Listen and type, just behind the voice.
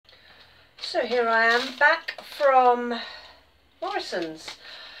So here I am back from Morrison's.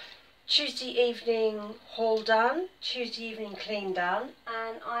 Tuesday evening haul done, Tuesday evening clean done,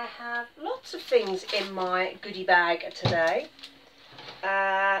 and I have lots of things in my goodie bag today.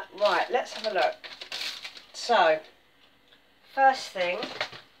 Right, let's have a look. So, first thing,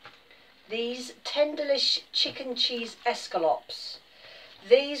 these Tendelish chicken cheese escalopes.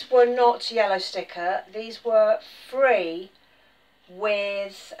 These were not yellow sticker, these were free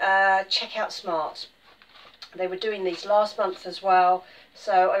with Checkout Smart. They were doing these last month as well,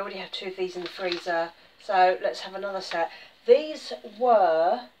 so I already have 2 of these in the freezer. So let's have another set. These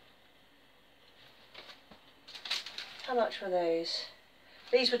were, how much were these?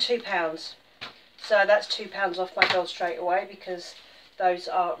 These were £2. So that's £2 off my bill straight away because those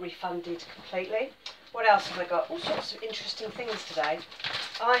are refunded completely. What else have I got? All sorts of interesting things today.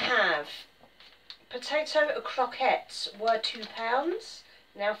 I have potato croquettes were £2,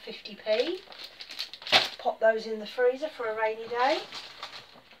 now 50p. Pop those in the freezer for a rainy day.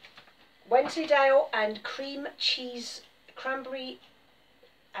 Wensleydale and cranberry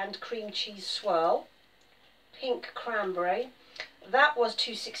and cream cheese swirl, pink cranberry. That was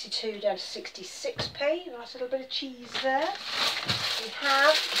 £2.62 down to 66p. Nice little bit of cheese there. We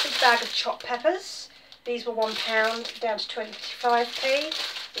have a big bag of chopped peppers. These were £1 down to 25p.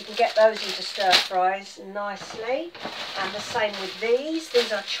 You can get those into stir fries nicely. And the same with these.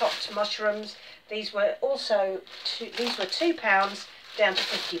 These are chopped mushrooms. These were also £2 down to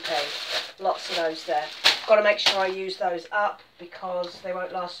 50p. Lots of those there. Got to make sure I use those up because they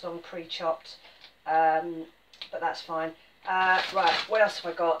won't last long pre-chopped. But that's fine. Right, what else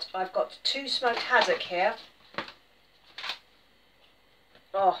have I got? I've got 2 smoked haddock here.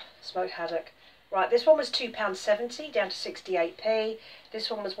 Oh, smoked haddock. Right, this one was £2.70 down to 68p. This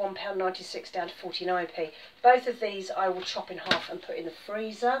one was £1.96 down to 49p. Both of these I will chop in half and put in the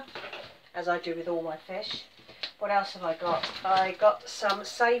freezer, as I do with all my fish. What else have I got? I got some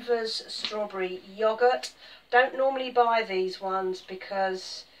Savers strawberry yoghurt. Don't normally buy these ones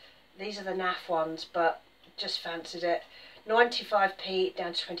because these are the naff ones, but just fancied it. 95p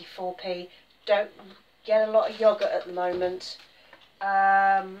down to 24p. Don't get a lot of yoghurt at the moment.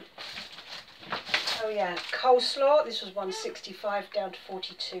 Oh yeah, coleslaw. This was £1.65 down to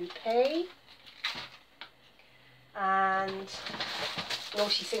 42p. And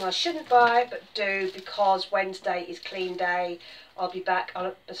naughty thing I shouldn't buy but do because Wednesday is clean day. I'll be back,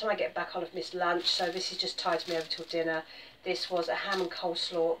 by the time I get back I'll have missed lunch, so this is just tides me over till dinner. This was a ham and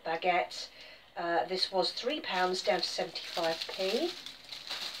coleslaw baguette. This was £3 down to 75p.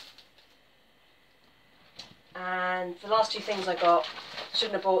 And the last 2 things I got,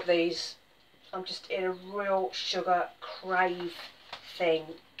 shouldn't have bought these. I'm just in a real sugar crave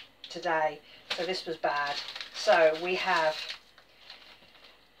thing today, so this was bad. So we have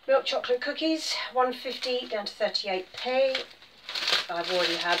milk chocolate cookies, £1.50 down to 38p. I've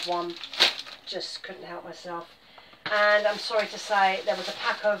already had one, just couldn't help myself. And I'm sorry to say there was a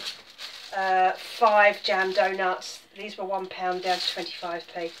pack of 5 jam donuts. These were £1 down to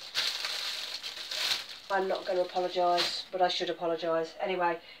 25p. I'm not going to apologise, but I should apologise.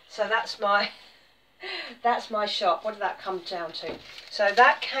 Anyway, so that's my shop. What did that come down to? So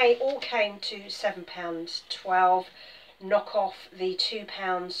that all came to £7.12. Knock off the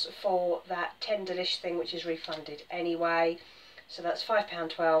 £2 for that Tendelish thing, which is refunded anyway. So that's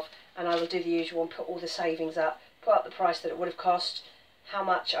 £5.12, and I will do the usual and put all the savings up, put up the price that it would have cost, how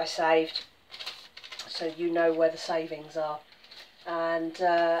much I saved, so you know where the savings are. And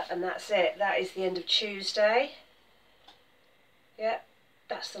that's it. That is the end of Tuesday. Yep,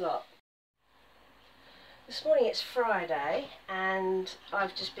 that's the lot. This morning it's Friday and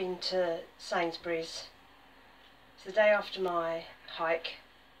I've just been to Sainsbury's. It's the day after my hike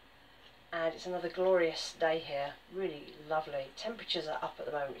and it's another glorious day here. Really lovely. Temperatures are up at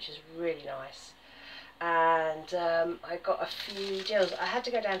the moment, which is really nice. And I got a few deals. I had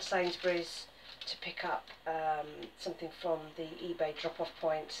to go down to Sainsbury's to pick up something from the eBay drop-off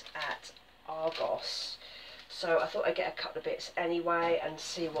point at Argos. So I thought I'd get a couple of bits anyway and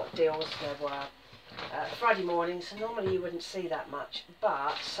see what deals there were. Friday morning, so normally you wouldn't see that much.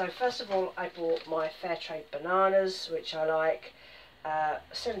 But, so first of all I bought my Fairtrade bananas, which I like,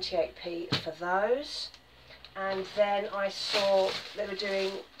 78p for those. And then I saw they were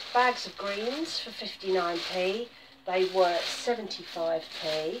doing bags of greens for 59p. They were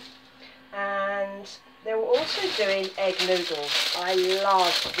 75p. And they were also doing egg noodles. I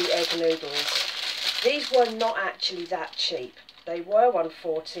love the egg noodles. These were not actually that cheap. They were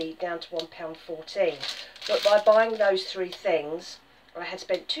 £1.40 down to £1.14. But by buying those 3 things, I had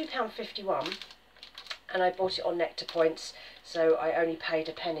spent £2.51 and I bought it on Nectar Points. so I only paid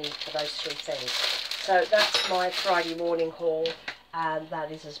a penny for those 3 things. So that's my Friday morning haul, and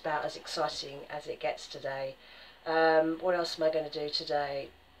that is about as exciting as it gets today. What else am I going to do today?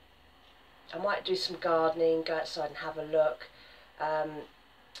 I might do some gardening, go outside and have a look.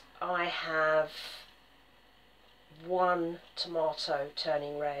 I have one tomato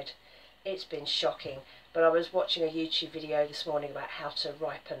turning red. It's been shocking, but I was watching a YouTube video this morning about how to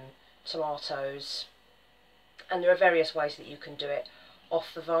ripen tomatoes, and there are various ways that you can do it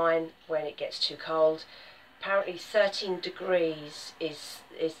off the vine when it gets too cold. Apparently 13 degrees is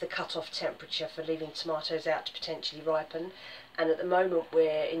the cut-off temperature for leaving tomatoes out to potentially ripen, and at the moment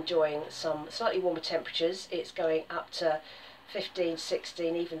we're enjoying some slightly warmer temperatures. It's going up to 15,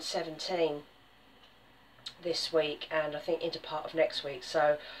 16, even 17 this week, and I think into part of next week,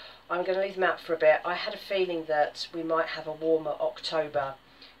 so I'm going to leave them out for a bit. I had a feeling that we might have a warmer October.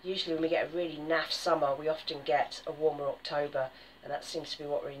 Usually when we get a really naff summer, we often get a warmer October, and that seems to be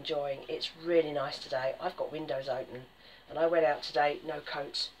what we're enjoying. It's really nice today. I've got windows open, and I went out today, no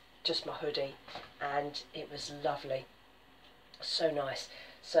coat, just my hoodie, and it was lovely. So nice.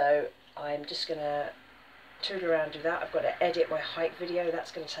 So I'm just going to tool around and do that. I've got to edit my hike video.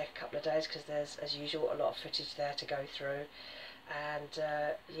 That's going to take a couple of days because there's, as usual, a lot of footage there to go through. And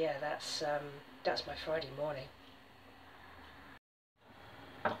yeah, that's my Friday morning.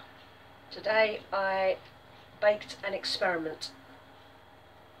 Today I baked an experiment.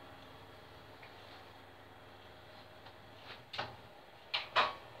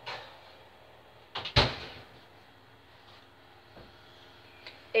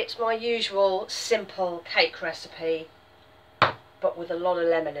 It's my usual simple cake recipe, but with a lot of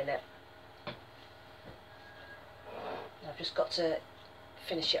lemon in it. I've just got to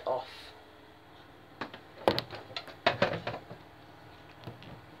finish it off.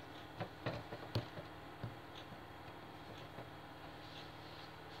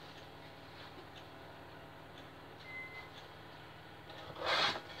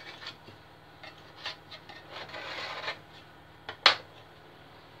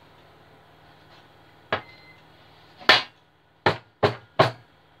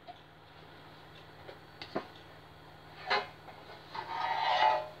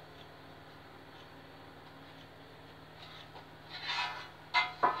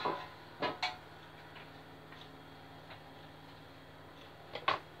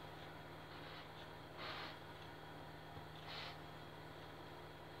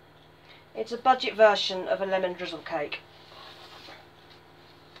 It's a budget version of a lemon drizzle cake.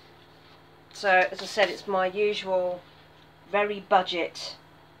 So, as I said, it's my usual very budget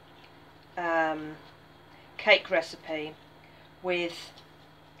cake recipe with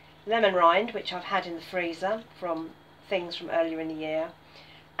lemon rind, which I've had in the freezer from things from earlier in the year,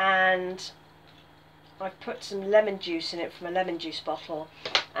 and I've put some lemon juice in it from a lemon juice bottle.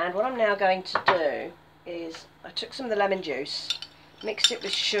 And what I'm now going to do is I took some of the lemon juice, mixed it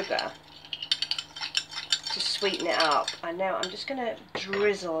with sugar to sweeten it up, and now I'm just going to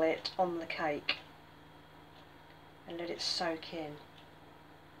drizzle it on the cake and let it soak in.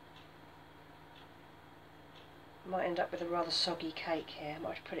 I might end up with a rather soggy cake here. I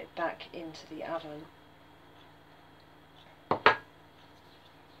might put it back into the oven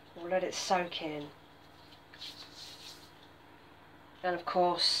or let it soak in. And of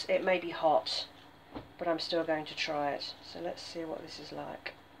course it may be hot, but I'm still going to try it. So let's see what this is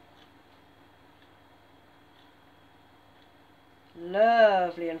like.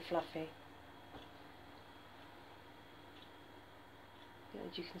 Lovely and fluffy.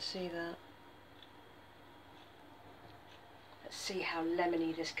 You can see that. Let's see how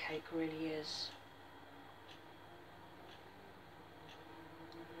lemony this cake really is.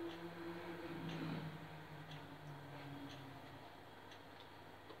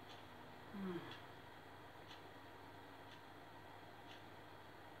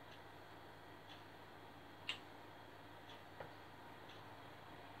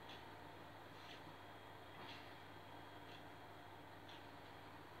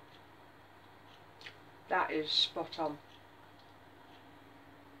 That is spot on.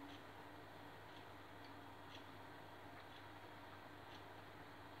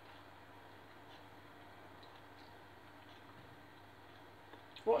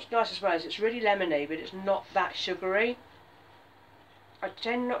 What's nice as well is it's really lemony, but it's not that sugary. I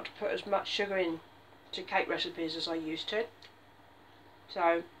tend not to put as much sugar in to cake recipes as I used to.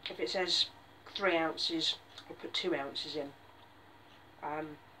 So if it says 3 ounces, I'll put 2 ounces in.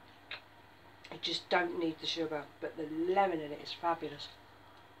 I just don't need the sugar, but the lemon in it is fabulous.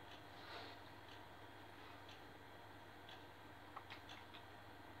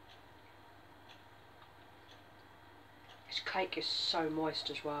 It's cake is so moist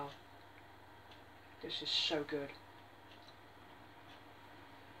as well. This is so good.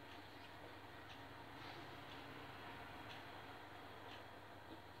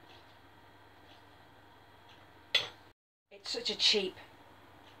 It's such a cheap,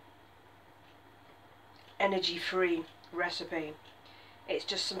 energy-free recipe. It's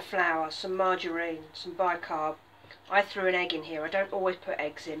just some flour, some margarine, some bicarb. I threw an egg in here. I don't always put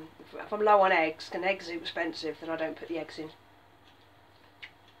eggs in. If I'm low on eggs, and eggs are expensive, then I don't put the eggs in.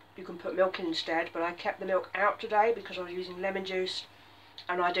 You can put milk in instead, but I kept the milk out today because I was using lemon juice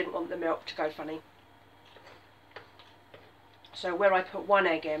and I didn't want the milk to go funny. So where I put one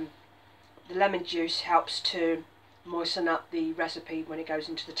egg in, the lemon juice helps to moisten up the recipe when it goes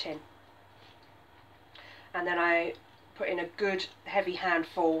into the tin. And then I put in a good heavy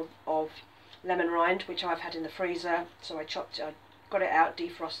handful of lemon rind, which I've had in the freezer. So I got it out,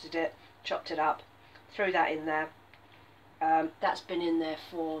 defrosted it, chopped it up, threw that in there. That's been in there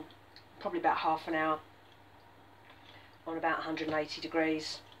for probably about half an hour on about 180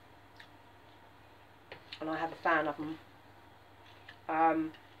 degrees, and I have a fan oven.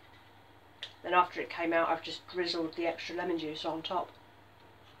 Then after it came out, I've just drizzled the extra lemon juice on top.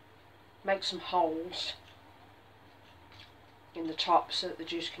 Make some holes in the top so that the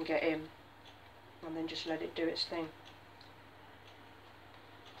juice can get in, and then just let it do its thing.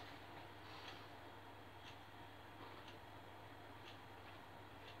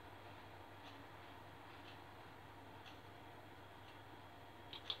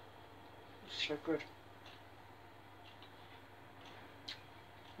 It's so good.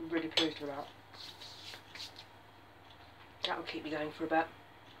 I'm really pleased with that. That will keep me going for a bit.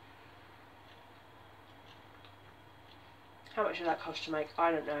 How much did that cost to make?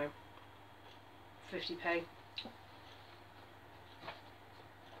 I don't know. 50p.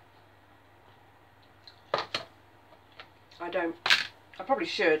 I probably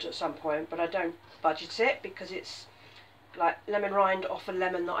should at some point, but I don't budget it because it's like lemon rind off a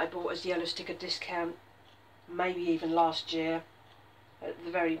lemon that I bought as yellow sticker discount, maybe even last year. At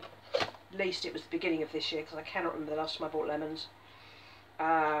the very least it was the beginning of this year, because I cannot remember the last time I bought lemons.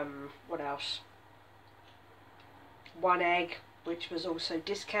 What else? One egg, which was also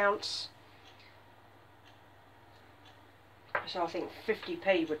discounts. So I think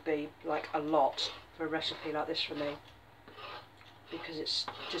 50p would be like a lot for a recipe like this for me, because it's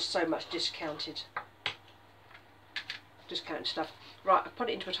just so much discounted stuff. Right, I've put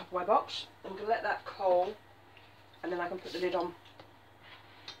it into a Tupperware box. I'm going to let that cool, and then I can put the lid on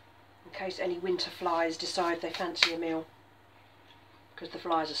in case any winter flies decide they fancy a meal, because the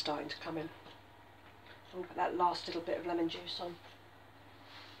flies are starting to come in. I'm going to put that last little bit of lemon juice on.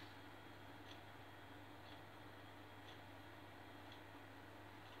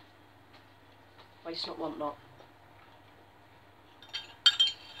 Waste not, want not.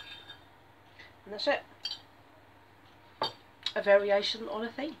 And that's it. A variation on a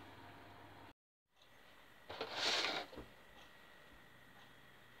theme.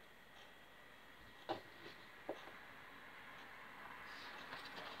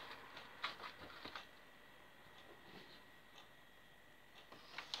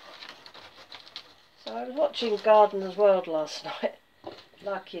 So I was watching Gardener's World last night,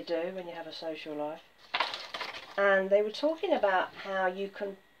 like you do when you have a social life, and they were talking about how you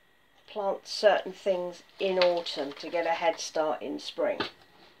can plant certain things in autumn to get a head start in spring.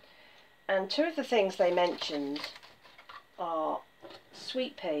 And two of the things they mentioned are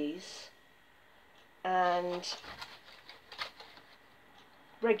sweet peas and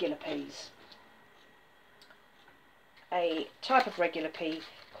regular peas. A type of regular pea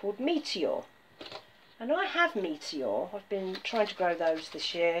called Meteor. And I have Meteor. I've been trying to grow those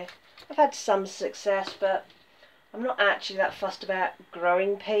this year. I've had some success, but I'm not actually that fussed about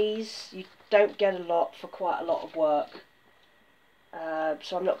growing peas. You don't get a lot for quite a lot of work.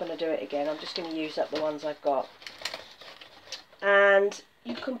 So I'm not going to do it again. I'm just going to use up the ones I've got. And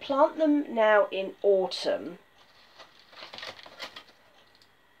you can plant them now in autumn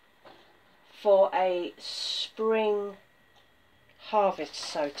for a spring harvest,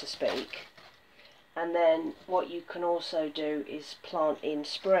 so to speak. And then what you can also do is plant in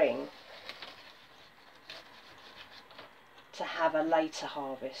spring to have a later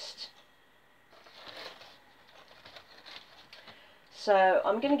harvest. So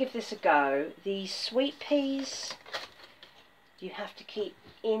I'm going to give this a go. The sweet peas you have to keep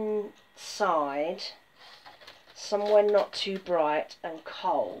inside, somewhere not too bright and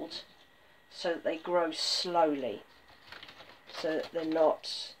cold, so that they grow slowly, so that they're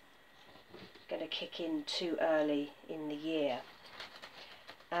not going to kick in too early in the year.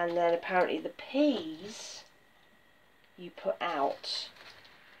 And then apparently the peas you put out,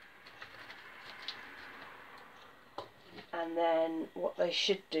 and then what they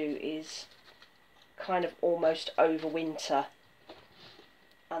should do is kind of almost overwinter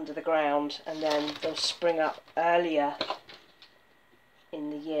under the ground, and then they'll spring up earlier in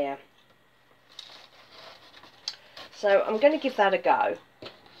the year. So I'm going to give that a go.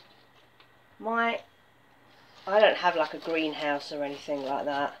 I don't have like a greenhouse or anything like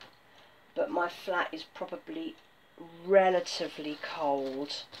that, but my flat is probably relatively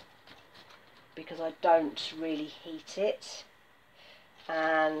cold because I don't really heat it,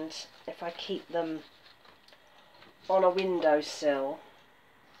 and if I keep them on a windowsill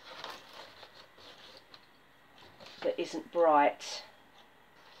that isn't bright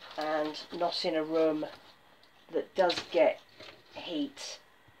and not in a room that does get heat,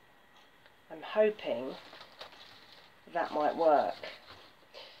 I'm hoping that might work.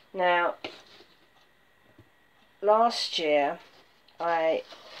 Now, last year I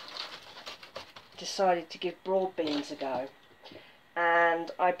decided to give broad beans a go,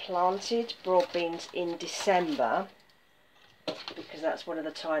 and I planted broad beans in December because that's one of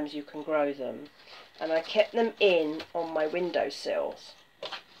the times you can grow them, and I kept them in on my windowsills,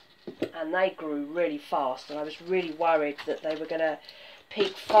 and they grew really fast, and I was really worried that they were going to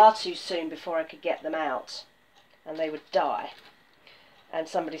peak far too soon before I could get them out and they would die. And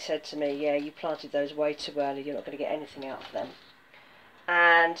somebody said to me, yeah, you planted those way too early, you're not going to get anything out of them.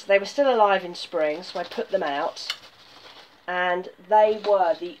 And they were still alive in spring, so I put them out, and they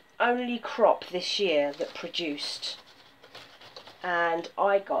were the only crop this year that produced, and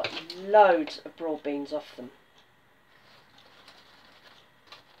I got loads of broad beans off them.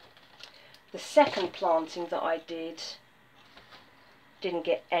 The second planting that I didn't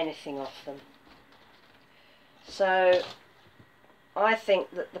get anything off them. So I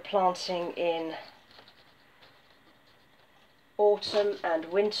think that the planting in autumn and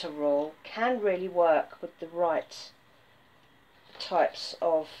winter roll can really work with the right types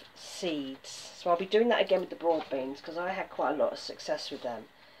of seeds. So I'll be doing that again with the broad beans because I had quite a lot of success with them,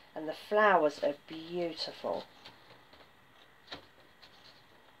 and the flowers are beautiful.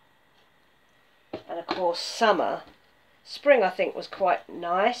 And of course spring I think was quite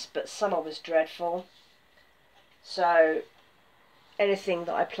nice, but summer was dreadful. So anything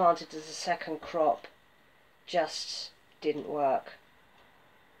that I planted as a second crop just didn't work.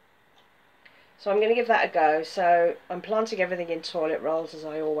 So I'm going to give that a go. So I'm planting everything in toilet rolls as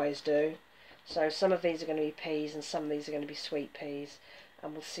I always do. So some of these are going to be peas and some of these are going to be sweet peas,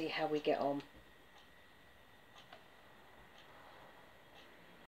 and we'll see how we get on.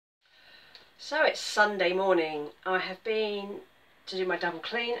 So it's Sunday morning. I have been to do my double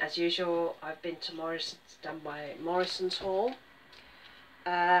clean as usual. I've been to Morrison's, done my Morrison's haul.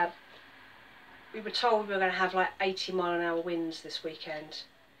 We were told we were going to have like 80-mile-an-hour winds this weekend.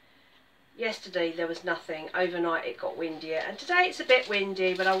 Yesterday there was nothing. Overnight it got windier, and today it's a bit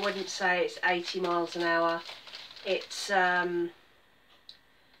windy, but I wouldn't say it's 80 miles an hour. It's I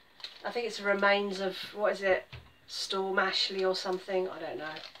think it's the remains of, what is it, Storm Ashley or something, I don't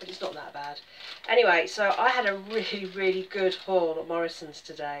know, but it's not that bad. Anyway, so I had a really good haul at Morrison's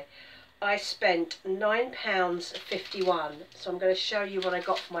today. I spent £9.51, so I'm going to show you what I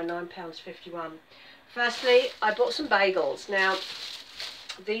got for my £9.51. Firstly, I bought some bagels. Now,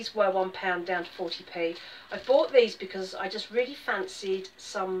 these were £1 down to 40p. I bought these because I just really fancied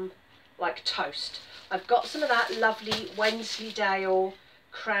some, like, toast. I've got some of that lovely Wensleydale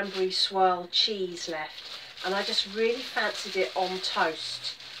cranberry swirl cheese left, and I just really fancied it on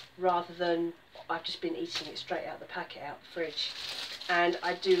toast rather than I've just been eating it straight out of the packet out the fridge. And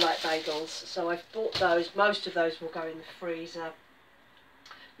I do like bagels, so I've bought those. Most of those will go in the freezer.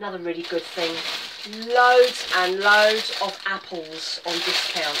 Another really good thing, loads and loads of apples on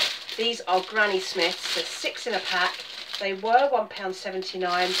discount. These are Granny Smiths, they're 6 in a pack. They were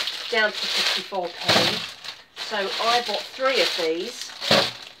 £1.79 down to 54p. So I bought 3 of these.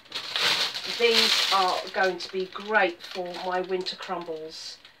 These are going to be great for my winter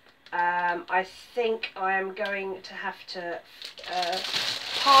crumbles. I think I am going to have to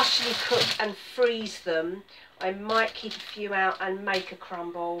partially cook and freeze them. I might keep a few out and make a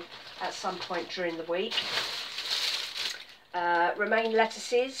crumble at some point during the week. Romaine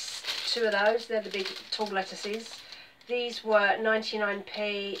lettuces, 2 of those, they're the big tall lettuces. These were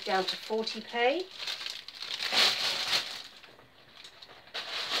 99p down to 40p.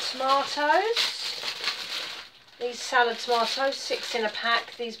 Tomatoes. These salad tomatoes, 6 in a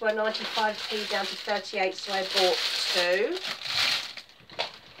pack. These were 95p down to 38, so I bought 2.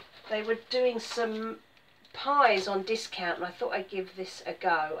 They were doing some pies on discount, and I thought I'd give this a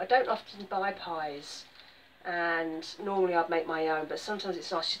go. I don't often buy pies, and normally I'd make my own, but sometimes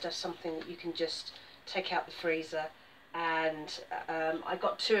it's nice to have something that you can just take out the freezer. And I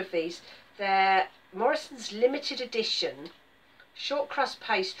got 2 of these. They're Morrison's limited edition short crust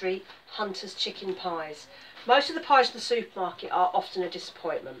pastry Hunter's chicken pies. Most of the pies in the supermarket are often a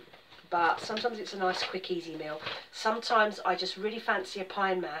disappointment, but sometimes it's a nice quick easy meal. Sometimes I just really fancy a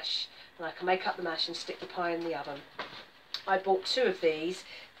pie and mash, and I can make up the mash and stick the pie in the oven. I bought 2 of these.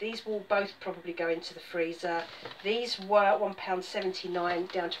 These will both probably go into the freezer. These were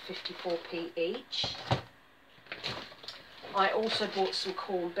 £1.79 down to 54p each. I also bought some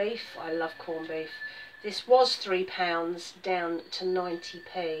corned beef. I love corned beef. This was £3 down to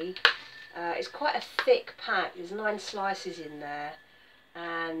 90p. It's quite a thick pack. There's 9 slices in there,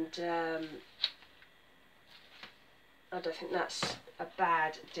 and I don't think that's a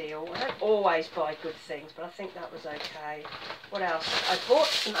bad deal. I don't always buy good things, but I think that was okay. What else? I bought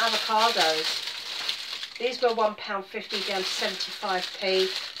some avocados. These were £1.50 down to 75p,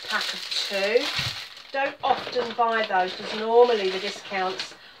 pack of 2. Don't often buy those because normally the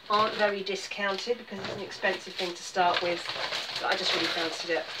discounts aren't very discounted because it's an expensive thing to start with, but I just really fancied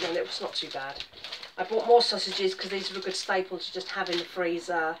it and it was not too bad. I bought more sausages because these are a good staple to just have in the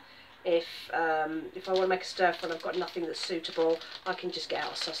freezer. If I want to make a stir fry and I've got nothing that's suitable, I can just get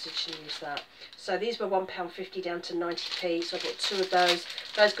out a sausage and use that. So these were £1.50 down to 90p, so I bought 2 of those.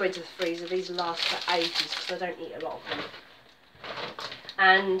 Those go into the freezer. These last for ages because I don't eat a lot of them.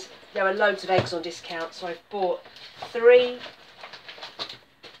 And there are loads of eggs on discount, so I've bought 3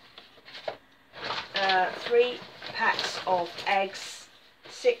 packs of eggs,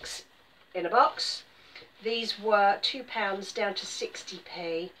 6 in a box. These were £2 down to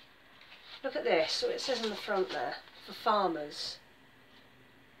 60p. Look at this, what it says on the front there, for farmers.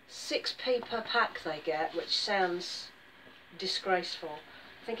 6p per pack they get, which sounds disgraceful.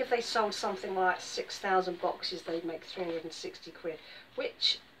 I think if they sold something like 6,000 boxes, they'd make 360 quid.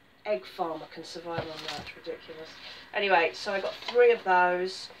 Which egg farmer can survive on that? It's ridiculous. Anyway, so I got 3 of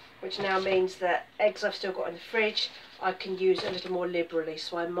those, which now means that eggs I've still got in the fridge, I can use a little more liberally.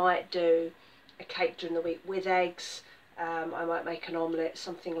 So I might do a cake during the week with eggs. I might make an omelette,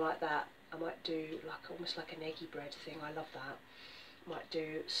 something like that. I might do like almost like an eggy bread thing. I love that. Might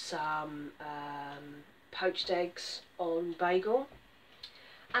do some poached eggs on bagel.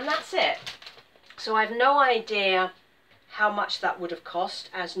 And that's it. So I have no idea how much that would have cost.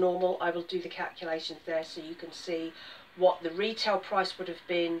 As normal, I will do the calculations there so you can see what the retail price would have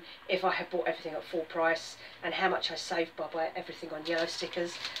been if I had bought everything at full price, and how much I saved by buying everything on yellow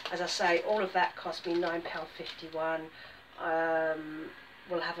stickers. As I say, all of that cost me £9.51.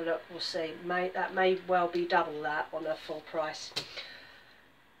 We'll have a look, we'll see. That may well be double that on a full price.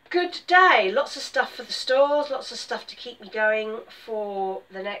 Good day, lots of stuff for the stores, lots of stuff to keep me going for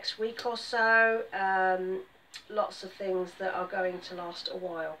the next week or so. Lots of things that are going to last a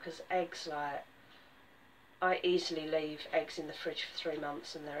while, because eggs, like, I easily leave eggs in the fridge for 3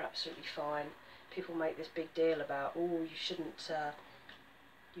 months and they're absolutely fine. People make this big deal about, oh, you shouldn't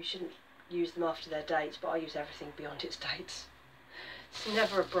use them after their dates, but I use everything beyond its dates. It's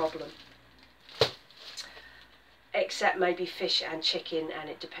never a problem. Except maybe fish and chicken, and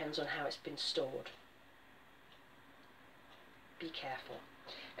it depends on how it's been stored. Be careful.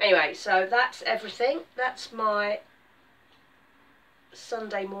 Anyway, so that's everything. That's my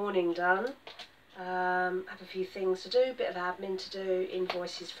Sunday morning done. Have a few things to do, a bit of admin to do,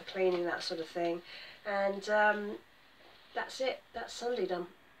 invoices for cleaning, that sort of thing. And that's it. That's Sunday done.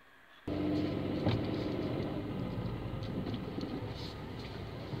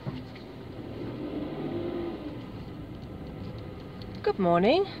 Good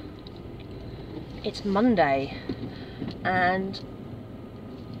morning. It's Monday and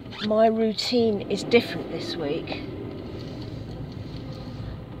my routine is different this week.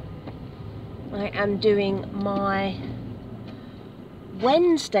 I am doing my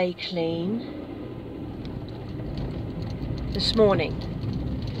Wednesday clean this morning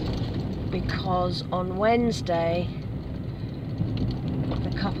because on Wednesday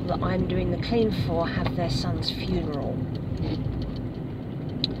the couple that I'm doing the clean for have their son's funeral.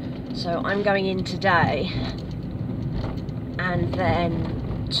 So I'm going in today, and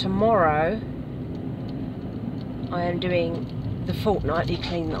then tomorrow I am doing the fortnightly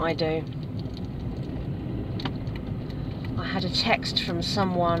clean that I do. I had a text from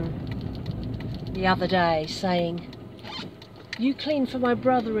someone the other day saying, "You clean for my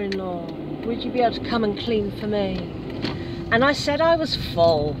brother-in-law, would you be able to come and clean for me?" And I said I was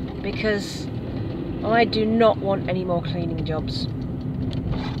full because I do not want any more cleaning jobs.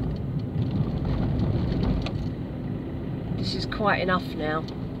 This is quite enough now.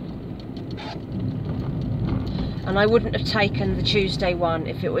 And I wouldn't have taken the Tuesday one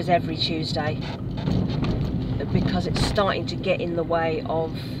if it was every Tuesday, because it's starting to get in the way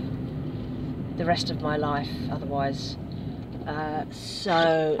of the rest of my life otherwise.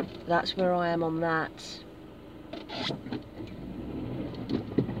 So that's where I am on that.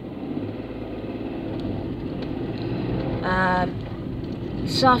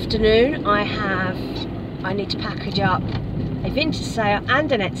 This afternoon I need to package up a vintage sale and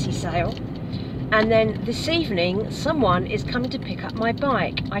an Etsy sale, and then this evening someone is coming to pick up my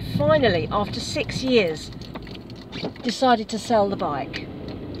bike. I finally, after 6 years, decided to sell the bike,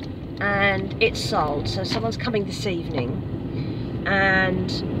 and it's sold. So someone's coming this evening,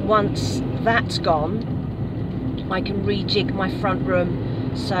 and once that's gone I can rejig my front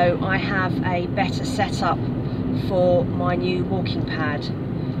room so I have a better setup for my new walking pad,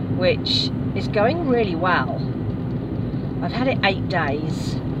 which is going really well. I've had it 8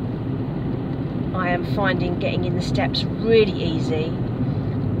 days. I am finding getting in the steps really easy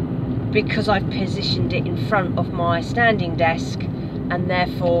because I've positioned it in front of my standing desk, and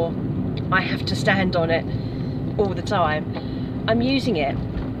therefore I have to stand on it all the time. I'm using it,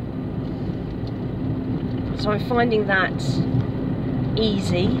 so I'm finding that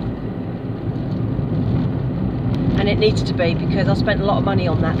easy, and it needs to be, because I spent a lot of money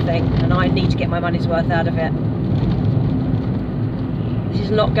on that thing and I need to get my money's worth out of it. This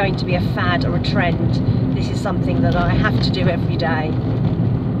is not going to be a fad or a trend. This is something that I have to do every day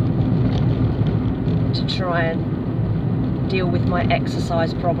to try and deal with my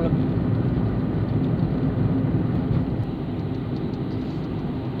exercise problem.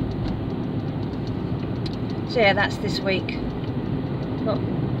 So yeah, that's this week. Not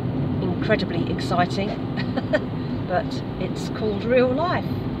incredibly exciting, but it's called real life.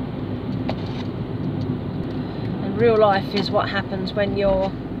 And real life is what happens when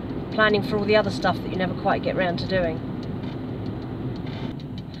you're planning for all the other stuff that you never quite get round to doing.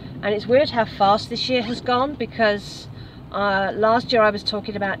 And it's weird how fast this year has gone, because last year I was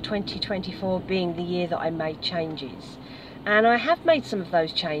talking about 2024 being the year that I made changes. And I have made some of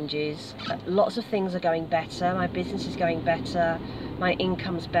those changes. Lots of things are going better. My business is going better. My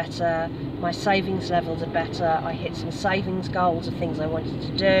income's better. My savings levels are better. I hit some savings goals of things I wanted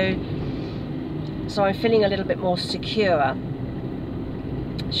to do. So I'm feeling a little bit more secure.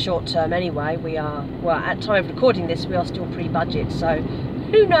 Short term anyway. We are, well, at time of recording this, we are still pre-budget. So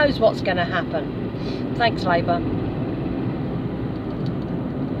who knows what's going to happen. Thanks, Labour.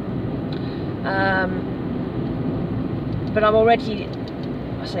 But I'm already,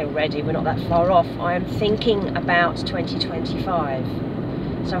 I say already, we're not that far off. I am thinking about 2025.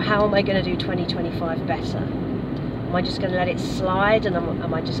 So how am I going to do 2025 better? Am I just going to let it slide, and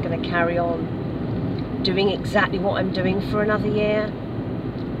am I just going to carry on doing exactly what I'm doing for another year?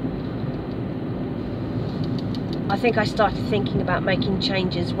 I think I started thinking about making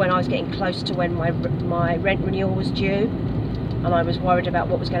changes when I was getting close to when my rent renewal was due. And I was worried about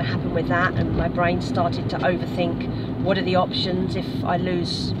what was going to happen with that, and my brain started to overthink, what are the options if I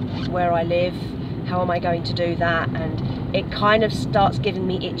lose where I live, how am I going to do that? And it kind of starts giving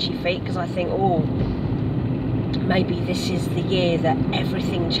me itchy feet, because I think, oh, maybe this is the year that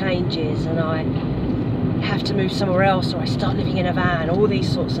everything changes and I have to move somewhere else, or I start living in a van, all these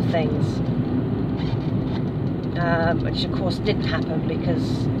sorts of things. Which of course didn't happen,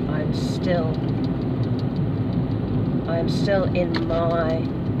 because I'm still in my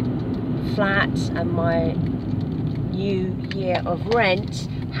flat, and my new year of rent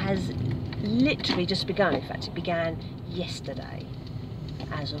has literally just begun. In fact, it began yesterday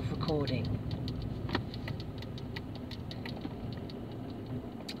as of recording.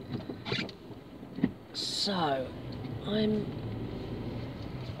 So I'm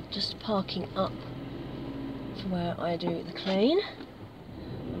just parking up to where I do the clean.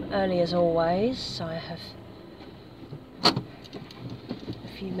 I'm early as always, so I have a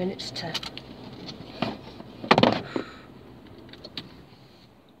few minutes to,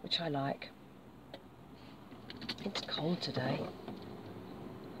 which I like. It's cold today.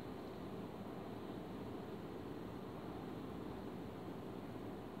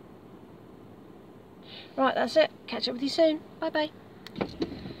 Right, that's it. Catch up with you soon. Bye bye.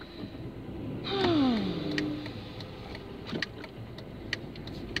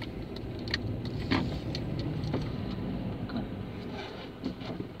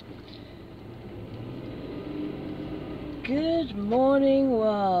 Good morning,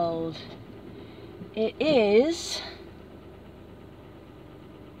 world. It is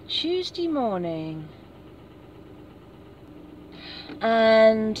Tuesday morning,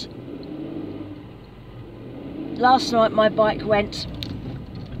 and last night my bike went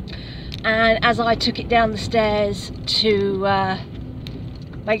And as I took it down the stairs to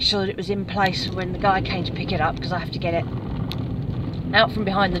make sure that it was in place when the guy came to pick it up, because I have to get it out from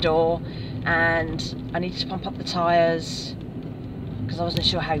behind the door, and I needed to pump up the tyres because I wasn't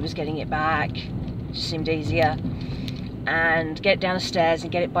sure how he was getting it back. It just seemed easier. And get it down the stairs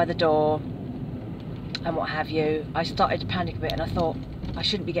and get it by the door and what have you. I started to panic a bit, and I thought, I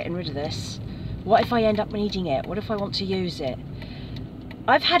shouldn't be getting rid of this. What if I end up needing it? What if I want to use it?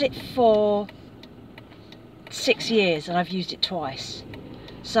 I've had it for 6 years and I've used it twice.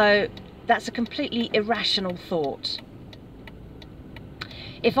 So that's a completely irrational thought.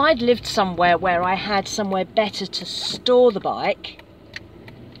 If I'd lived somewhere where I had somewhere better to store the bike,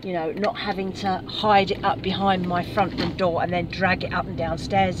 you know, not having to hide it up behind my front room door and then drag it up and down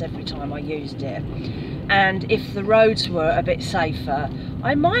stairs every time I used it, and if the roads were a bit safer,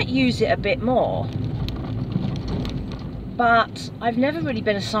 I might use it a bit more. But I've never really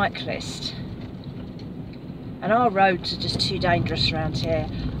been a cyclist, and our roads are just too dangerous around here.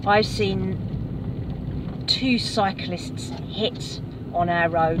 I've seen 2 cyclists hit on our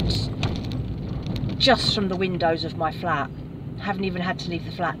roads just from the windows of my flat. Haven't even had to leave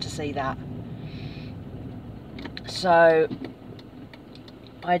the flat to see that. So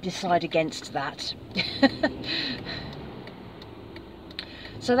I decide against that.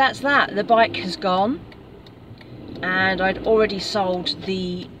 So that's that. The bike has gone, and I'd already sold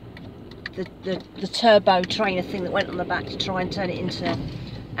the turbo trainer thing that went on the back to try and turn it into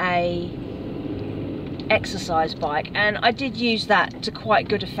a exercise bike, and I did use that to quite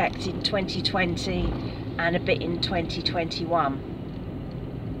good effect in 2020 and a bit in 2021,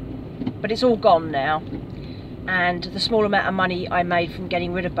 but it's all gone now, and the small amount of money I made from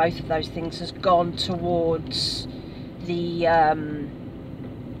getting rid of both of those things has gone towards the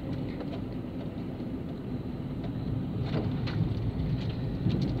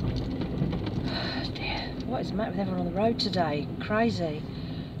what is the matter with everyone on the road today? Crazy.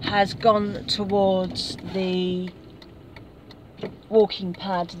 Has gone towards the walking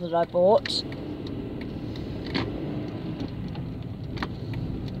pad that I bought.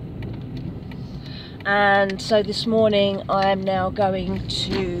 And so this morning I am now going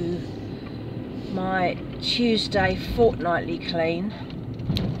to my Tuesday fortnightly clean.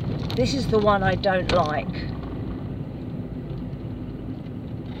 This is the one I don't like.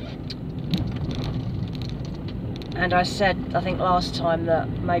 And I said, I think last time, that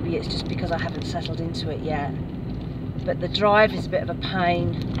maybe it's just because I haven't settled into it yet. But the drive is a bit of a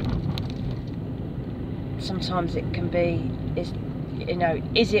pain. Sometimes it can be, you know,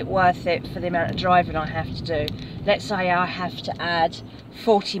 is it worth it for the amount of driving I have to do? Let's say I have to add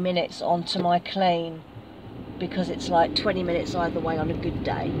 40 minutes onto my clean because it's like 20 minutes either way on a good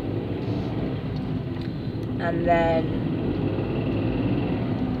day. And then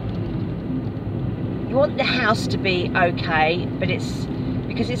you want the house to be okay, but it's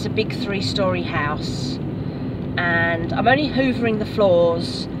because it's a big 3-storey house, and I'm only hoovering the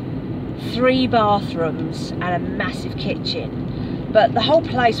floors, 3 bathrooms and a massive kitchen. But the whole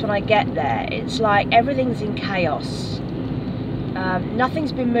place, when I get there, it's like everything's in chaos.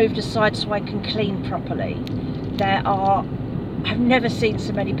 Nothing's been moved aside so I can clean properly. I've never seen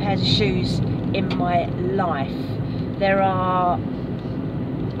so many pairs of shoes in my life. There are,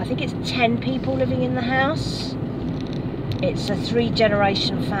 I think it's 10 people living in the house. It's a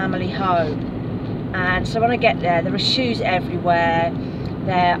 3-generation family home. And so when I get there, there are shoes everywhere.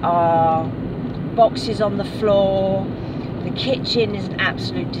 There are boxes on the floor. The kitchen is an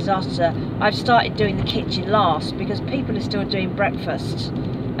absolute disaster. I've started doing the kitchen last because people are still doing breakfast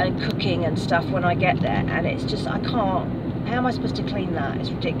and cooking and stuff when I get there. And it's just, I can't. How am I supposed to clean that?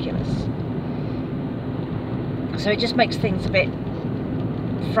 It's ridiculous. So it just makes things a bit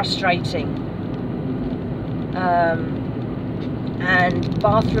frustrating. And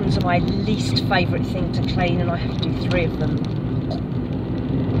bathrooms are my least favourite thing to clean, and I have to do 3 of them.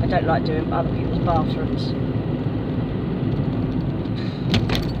 I don't like doing other people's bathrooms.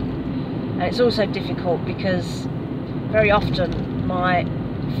 And it's also difficult because very often my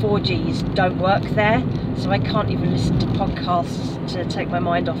 4Gs don't work there, so I can't even listen to podcasts to take my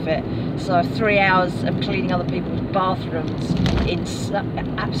mind off it. So 3 hours of cleaning other people's bathrooms in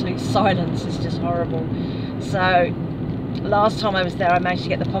absolute silence is just horrible. So last time I was there, I managed to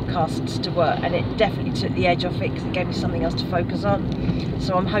get the podcasts to work, and it definitely took the edge off it because it gave me something else to focus on.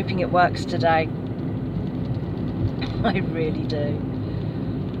 So I'm hoping it works today. I really do.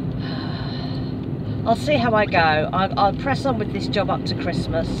 I'll see how I go. I'll press on with this job up to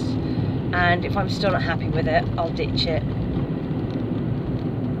Christmas, and if I'm still not happy with it, I'll ditch it.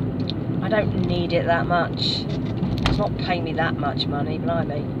 I don't need it that much. It's not paying me that much money,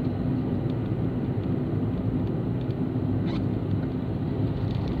 blimey.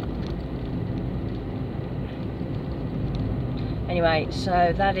 Anyway,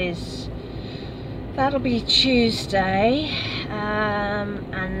 so that'll be Tuesday,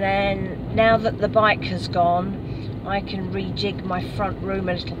 and then now that the bike has gone, I can rejig my front room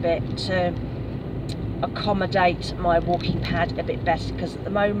a little bit to accommodate my walking pad a bit better, because at the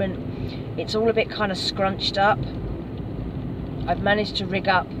moment it's all a bit kind of scrunched up. I've managed to rig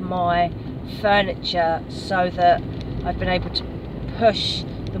up my furniture so that I've been able to push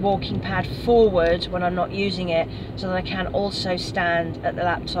the walking pad forward when I'm not using it, so that I can also stand at the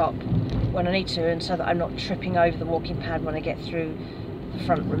laptop when I need to, and so that I'm not tripping over the walking pad when I get through the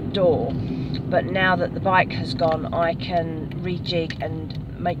front room door. But now that the bike has gone, I can rejig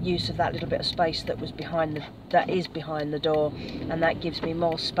and make use of that little bit of space that is behind the door, and that gives me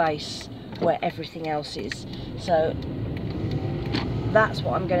more space where everything else is. So that's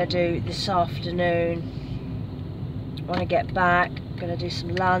what I'm going to do this afternoon. When I get back, I'm going to do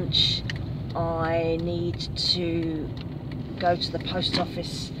some lunch. I need to go to the post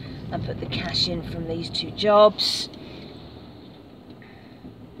office and put the cash in from these 2 jobs,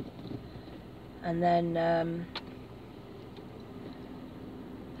 and then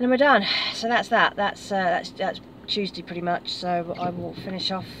we're done. So that's that. That's Tuesday pretty much. So I will finish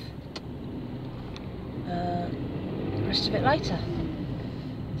off the rest of it later.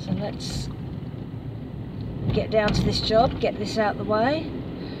 So let's get down to this job, get this out of the way,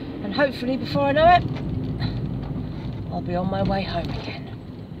 and hopefully before I know it, I'll be on my way home again.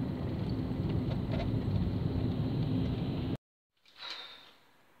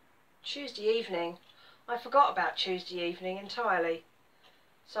 Tuesday evening. I forgot about Tuesday evening entirely.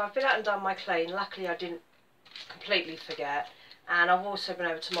 So I've been out and done my clean. Luckily I didn't completely forget. And I've also been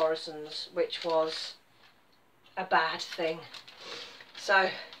over to Morrison's, which was a bad thing. So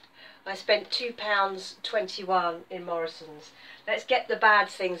I spent £2.21 in Morrison's. Let's get the bad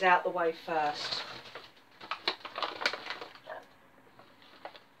things out the way first.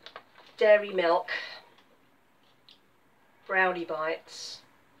 Dairy milk, brownie bites.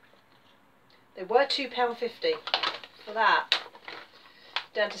 They were £2.50 for that,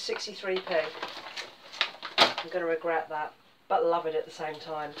 down to 63p. I'm going to regret that, but love it at the same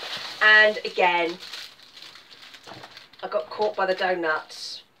time. And again, I got caught by the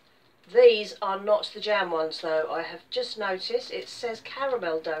donuts. These are not the jam ones though. I have just noticed it says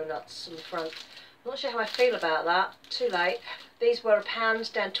caramel donuts on the front. I'm not sure how I feel about that. Too late. These were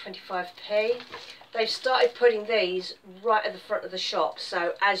 £1 down to 25p. They've started putting these right at the front of the shop,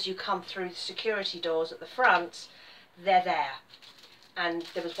 so as you come through the security doors at the front, they're there. And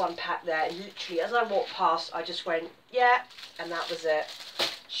there was one pack there, and literally as I walked past I just went, yeah, and that was it.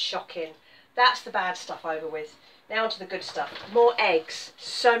 Shocking. That's the bad stuff over with. Now onto the good stuff. More eggs.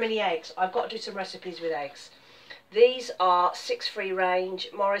 So many eggs. I've got to do some recipes with eggs. These are 6 free range.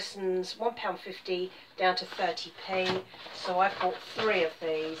 Morrison's £1.50 down to 30p. So I've bought 3 of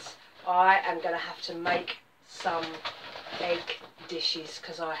these. I am going to have to make some egg dishes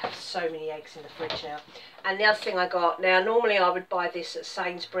because I have so many eggs in the fridge now. And the other thing I got, now normally I would buy this at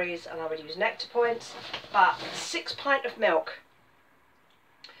Sainsbury's and I would use Nectar Points, but 6 pints of milk,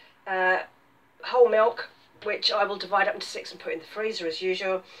 whole milk, which I will divide up into 6 and put in the freezer as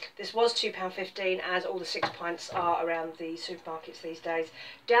usual. This was £2.15, as all the 6 pints are around the supermarkets these days,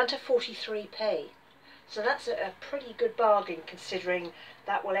 down to 43p. So that's a pretty good bargain, considering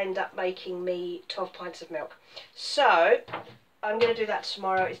that will end up making me 12 pints of milk. So I'm going to do that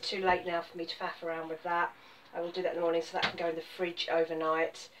tomorrow. It's too late now for me to faff around with that. I will do that in the morning so that can go in the fridge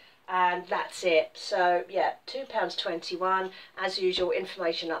overnight. And that's it. So yeah, £2.21 as usual.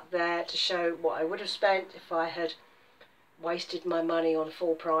 Information up there to show what I would have spent if I had wasted my money on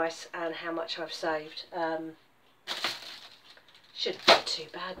full price, and how much I've saved. Shouldn't be too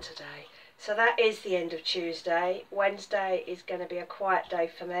bad today. So that is the end of Tuesday. Wednesday is going to be a quiet day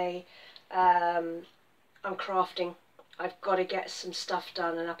for me. I'm crafting. I've got to get some stuff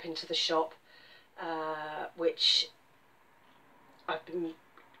done and up into the shop, which I've been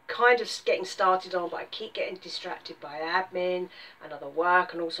kind of getting started on, but I keep getting distracted by admin and other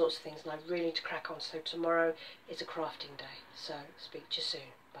work and all sorts of things, and I really need to crack on. So tomorrow is a crafting day. So speak to you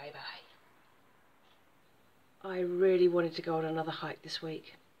soon. Bye bye. I really wanted to go on another hike this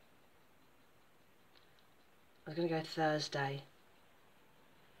week. I was going to go Thursday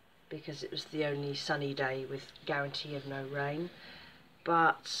because it was the only sunny day with guarantee of no rain,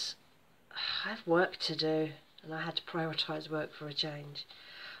 but I have work to do and I had to prioritise work for a change.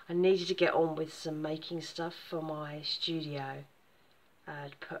 I needed to get on with some making stuff for my studio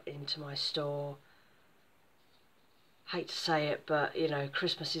to put into my store. Hate to say it, but you know,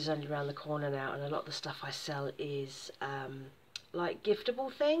 Christmas is only around the corner now, and a lot of the stuff I sell is like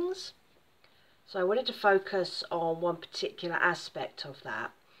giftable things. So I wanted to focus on one particular aspect of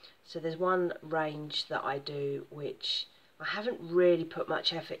that. So there's one range that I do which I haven't really put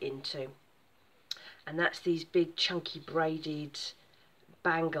much effort into, and that's these big chunky braided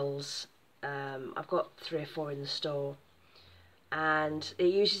bangles. I've got 3 or 4 in the store, and it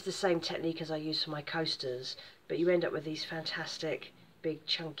uses the same technique as I use for my coasters, but you end up with these fantastic big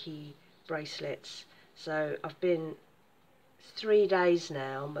chunky bracelets. So I've been 3 days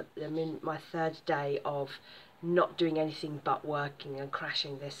now, but I'm in my 3rd day of not doing anything but working and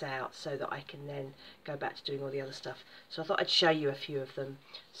crashing this out so that I can then go back to doing all the other stuff. So I thought I'd show you a few of them.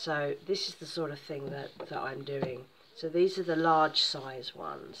 So this is the sort of thing that I'm doing. So these are the large size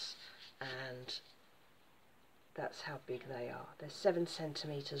ones, and that's how big they are. They're 7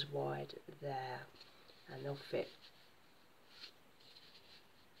 centimeters wide there, and they'll fit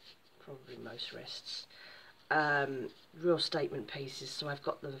probably most wrists. Real statement pieces, so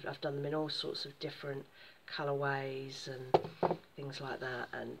I've done them in all sorts of different colourways and things like that,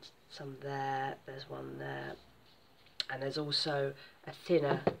 and some there's one there, and there's also a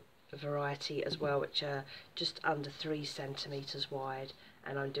thinner variety as well, which are just under 3 centimeters wide,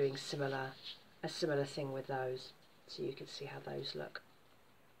 and I'm doing a similar thing with those, so you can see how those look.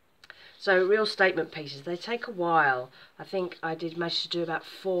 So real statement pieces, they take a while. I think I did manage to do about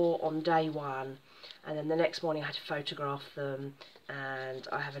 4 on day 1, and then the next morning I had to photograph them, and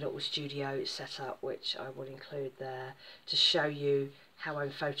I have a little studio set up which I will include there to show you how I'm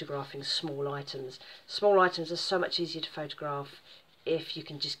photographing small items. Small items are so much easier to photograph if you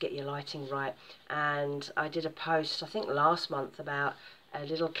can just get your lighting right. And I did a post, I think last month, about a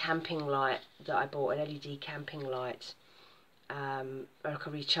little camping light that I bought, an LED camping light, like a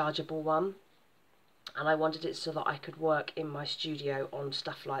rechargeable one, and I wanted it so that I could work in my studio on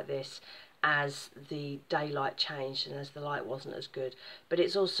stuff like this as the daylight changed and as the light wasn't as good. But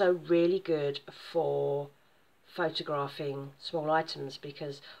it's also really good for photographing small items,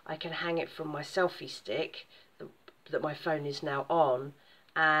 because I can hang it from my selfie stick that my phone is now on,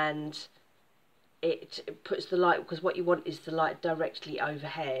 and it puts the light, because what you want is the light directly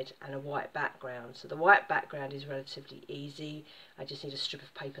overhead and a white background. So the white background is relatively easy. I just need a strip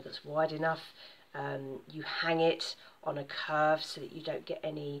of paper that's wide enough. You hang it on a curve so that you don't get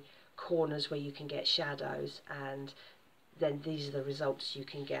any corners where you can get shadows, and then these are the results you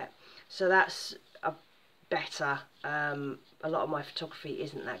can get. So that's better. A lot of my photography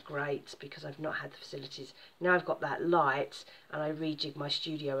isn't that great because I've not had the facilities. Now I've got that light, and I rejigged my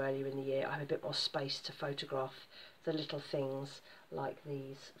studio earlier in the year, I have a bit more space to photograph the little things like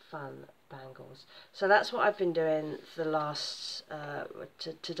these fun bangles. So that's what I've been doing for the last,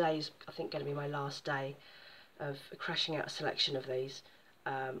 today's I think going to be my last day of crashing out a selection of these,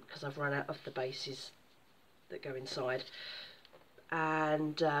 because I've run out of the bases that go inside.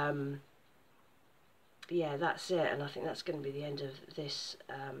 And yeah, that's it, and I think that's going to be the end of this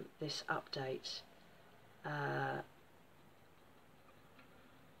this update. I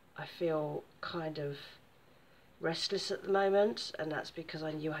feel kind of restless at the moment, and that's because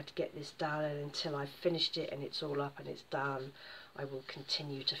I knew I had to get this done, and until I've finished it and it's all up and it's done, I will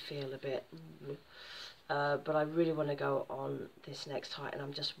continue to feel a bit but I really want to go on this next hike, and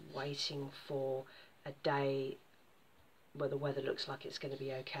I'm just waiting for a day where the weather looks like it's going to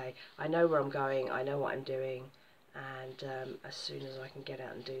be okay. I know where I'm going, I know what I'm doing, and as soon as I can get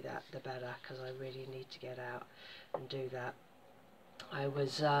out and do that, the better, because I really need to get out and do that.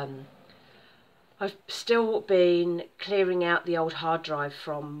 I've still been clearing out the old hard drive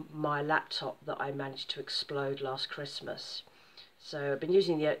from my laptop that I managed to explode last Christmas. So I've been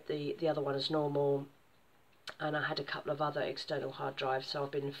using the other one as normal, and I had a couple of other external hard drives, so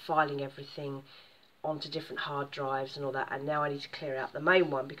I've been filing everything onto different hard drives and all that, and now I need to clear out the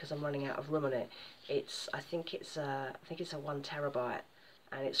main one because I'm running out of room on it. I think it's a 1 terabyte,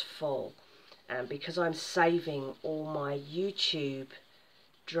 and it's full, and because I'm saving all my YouTube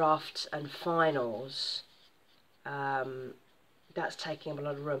drafts and finals, that's taking up a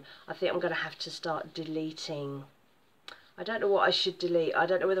lot of room. I think I'm going to have to start deleting. I don't know what I should delete. I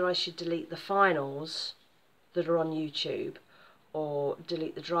don't know whether I should delete the finals that are on YouTube, or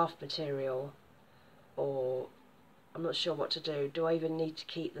delete the draft material, or I'm not sure what to do. Do I even need to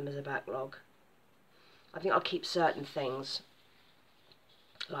keep them as a backlog? I think I'll keep certain things,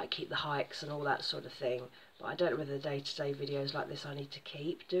 like keep the hikes and all that sort of thing, but I don't know whether the day-to-day videos like this I need to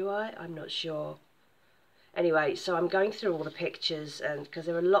keep, do I? I'm not sure. Anyway, so I'm going through all the pictures, and because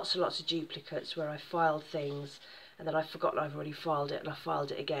there are lots and lots of duplicates where I filed things and then I've forgotten I've already filed it, and I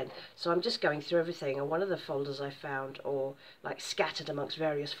filed it again. So I'm just going through everything, and one of the folders I found, or like scattered amongst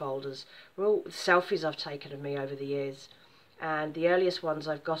various folders, were all selfies I've taken of me over the years, and the earliest ones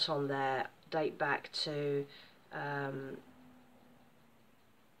I've got on there date back to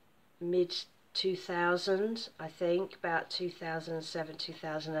mid 2000, I think, about 2007,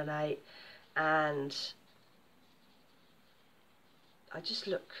 2008, and I just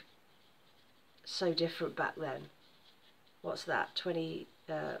look so different back then. What's that,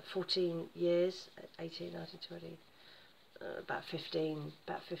 14 years, 18, 19, 20, about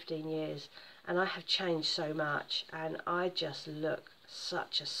 15 years, and I have changed so much, and I just look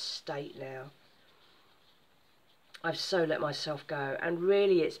such a state now. I've so let myself go, and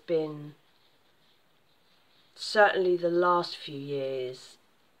really it's been, certainly the last few years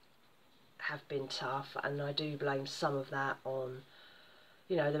have been tough, and I do blame some of that on,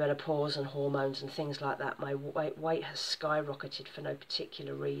 you know, the menopause and hormones and things like that. My weight has skyrocketed for no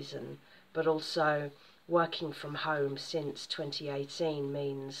particular reason, but also working from home since 2018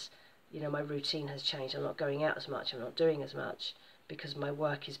 means, you know, my routine has changed. I'm not going out as much, I'm not doing as much, because my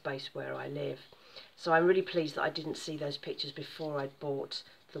work is based where I live. So I'm really pleased that I didn't see those pictures before I bought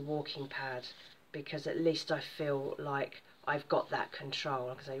the walking pad, because at least I feel like I've got that control.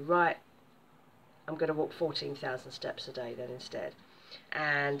 I can say, right, I'm going to walk 14,000 steps a day then instead.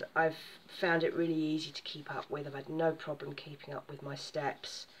 And I've found it really easy to keep up with. I've had no problem keeping up with my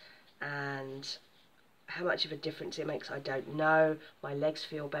steps, and how much of a difference it makes I don't know. My legs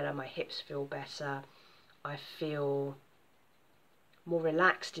feel better, my hips feel better, I feel more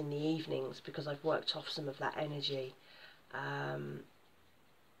relaxed in the evenings because I've worked off some of that energy.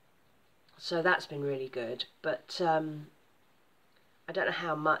 So that's been really good, but I don't know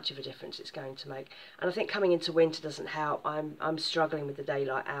how much of a difference it's going to make. And I think coming into winter doesn't help. I'm struggling with the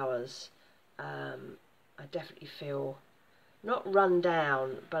daylight hours. I definitely feel not run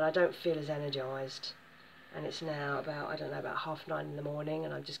down, but I don't feel as energised. And it's now about, I don't know, about 9:30 in the morning,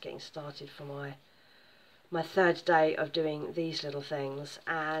 and I'm just getting started for my third day of doing these little things,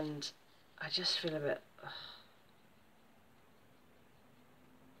 and I just feel a bit,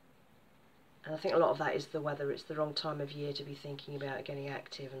 and I think a lot of that is the weather. It's the wrong time of year to be thinking about getting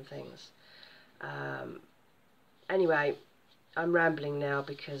active and things. Anyway, I'm rambling now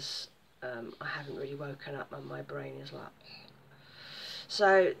because I haven't really woken up and my brain is like.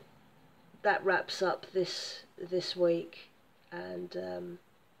 So that wraps up this week, and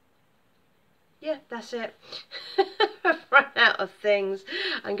yeah, that's it. I've run out of things.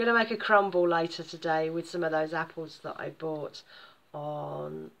 I'm going to make a crumble later today with some of those apples that I bought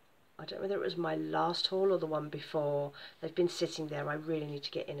on, I don't know whether it was my last haul or the one before. They've been sitting there. I really need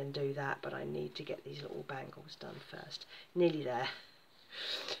to get in and do that, but I need to get these little bangles done first. Nearly there.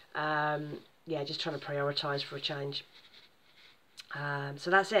 Yeah, just trying to prioritise for a change.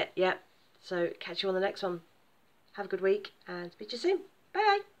 So that's it. Yeah. So catch you on the next one. Have a good week and speak to you soon.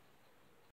 Bye.